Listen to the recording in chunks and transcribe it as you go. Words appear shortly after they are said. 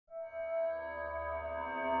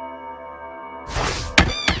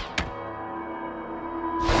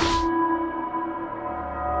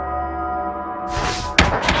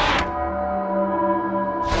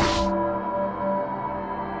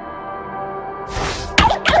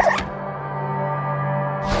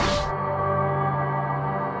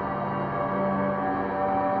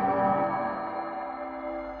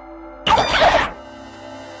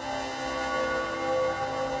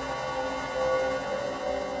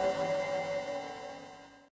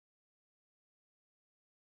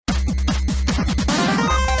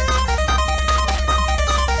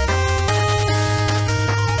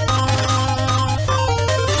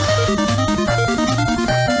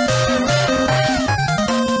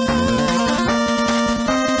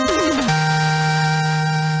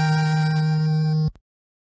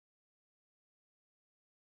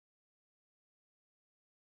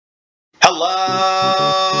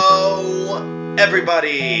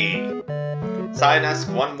everybody!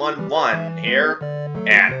 Cyanesque111 here,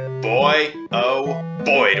 and boy, oh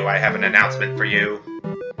boy do I have an announcement for you.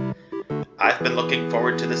 I've been looking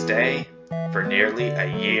forward to this day for nearly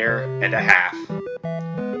a year and a half.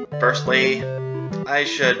 Firstly, I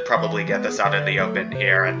should probably get this out in the open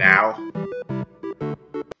here and now.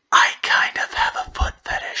 I kind of have a foot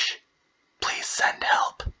fetish. Please send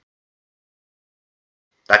help.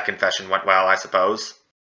 That confession went well, I suppose.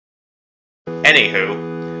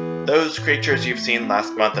 Anywho, those creatures you've seen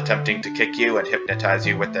last month attempting to kick you and hypnotize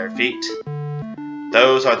you with their feet,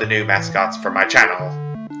 those are the new mascots for my channel.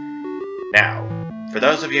 Now, for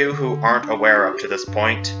those of you who aren't aware up to this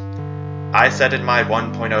point, I said in my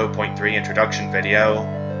 1.0.3 introduction video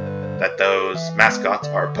that those mascots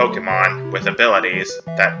are Pokemon with abilities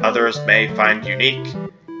that others may find unique,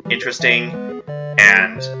 interesting,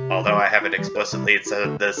 and, although I haven't explicitly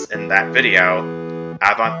said this in that video,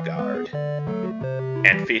 avant-garde.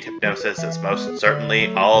 And feet hypnosis is most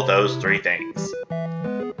certainly all those three things.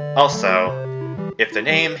 Also, if the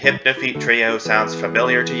name Hypnofeet Trio sounds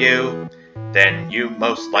familiar to you, then you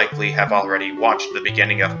most likely have already watched the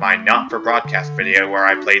beginning of my not-for-broadcast video where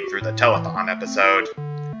I played through the telethon episode.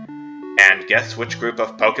 And guess which group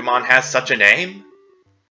of Pokemon has such a name?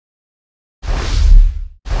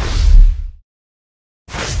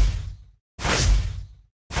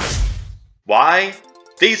 Why,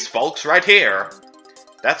 these folks right here!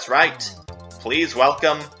 That's right, please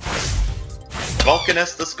welcome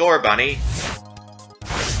Vulcanus the Score Bunny,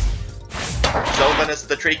 Sylvanus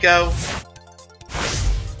the Trico,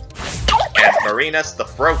 and Marinus the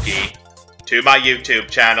Froakie to my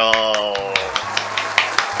YouTube channel!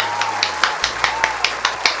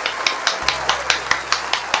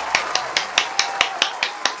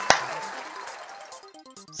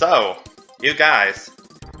 So, you guys,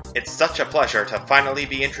 it's such a pleasure to finally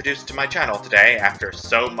be introduced to my channel today after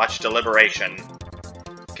so much deliberation.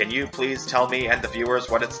 Can you please tell me and the viewers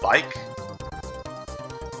what it's like?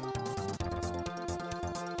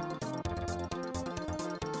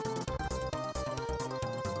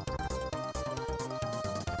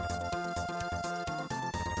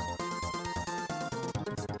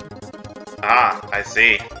 Ah, I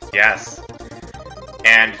see. Yes.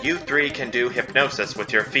 And you three can do hypnosis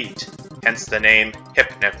with your feet, hence the name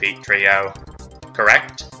Hypnofeet Trio,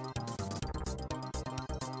 correct?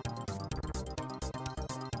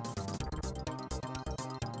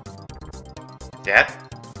 Yep,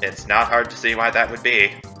 it's not hard to see why that would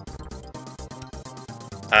be.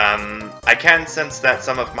 I can sense that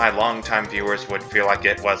some of my longtime viewers would feel like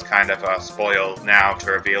it was kind of a spoil now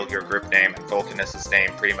to reveal your group name and Vulcanus'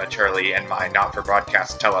 name prematurely in my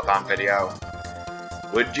not-for-broadcast telethon video.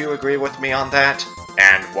 Would you agree with me on that?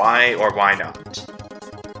 And why or why not?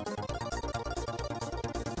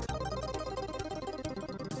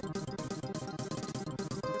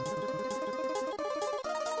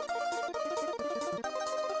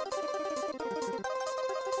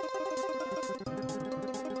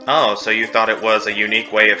 Oh, so you thought it was a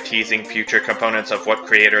unique way of teasing future components of what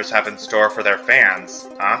creators have in store for their fans,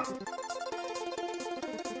 huh?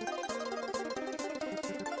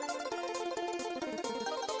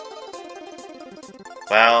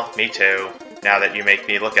 Well, me too, now that you make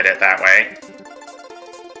me look at it that way.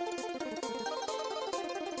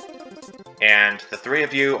 And the three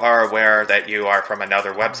of you are aware that you are from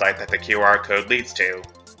another website that the QR code leads to.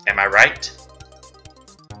 Am I right?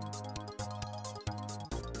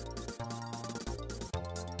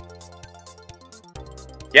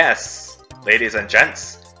 Yes, ladies and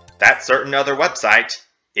gents, that certain other website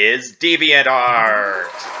is DeviantArt!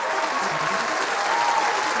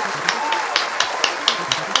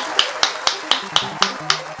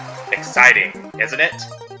 Exciting, isn't it?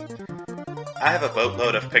 I have a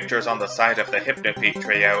boatload of pictures on the site of the Hypnofeet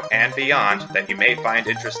Trio and beyond that you may find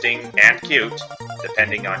interesting and cute,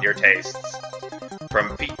 depending on your tastes.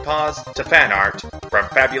 From feet paws to fan art, from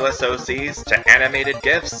fabulous OCs to animated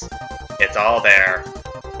GIFs, it's all there,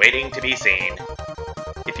 waiting to be seen.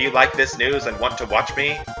 If you like this news and want to watch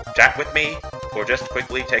me, chat with me, or just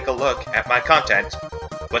quickly take a look at my content,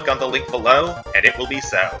 click on the link below and it will be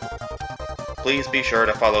so. Please be sure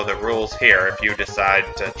to follow the rules here if you decide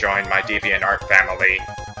to join my DeviantArt family.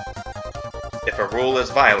 If a rule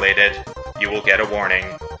is violated, you will get a warning.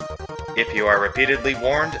 If you are repeatedly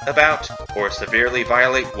warned about or severely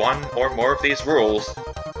violate one or more of these rules,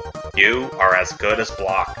 you are as good as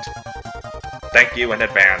blocked. Thank you in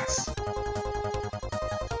advance.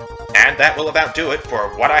 And that will about do it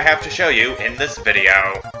for what I have to show you in this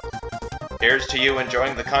video. Here's to you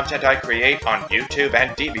enjoying the content I create on YouTube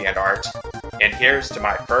and DeviantArt. And here's to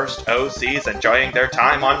my first OCs enjoying their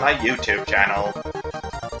time on my YouTube channel.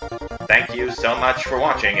 thank you so much for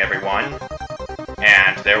watching, everyone.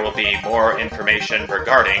 And there will be more information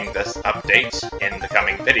regarding this update in the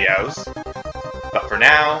coming videos. But for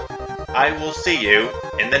now, I will see you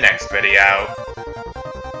in the next video.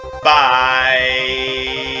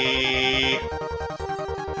 Bye!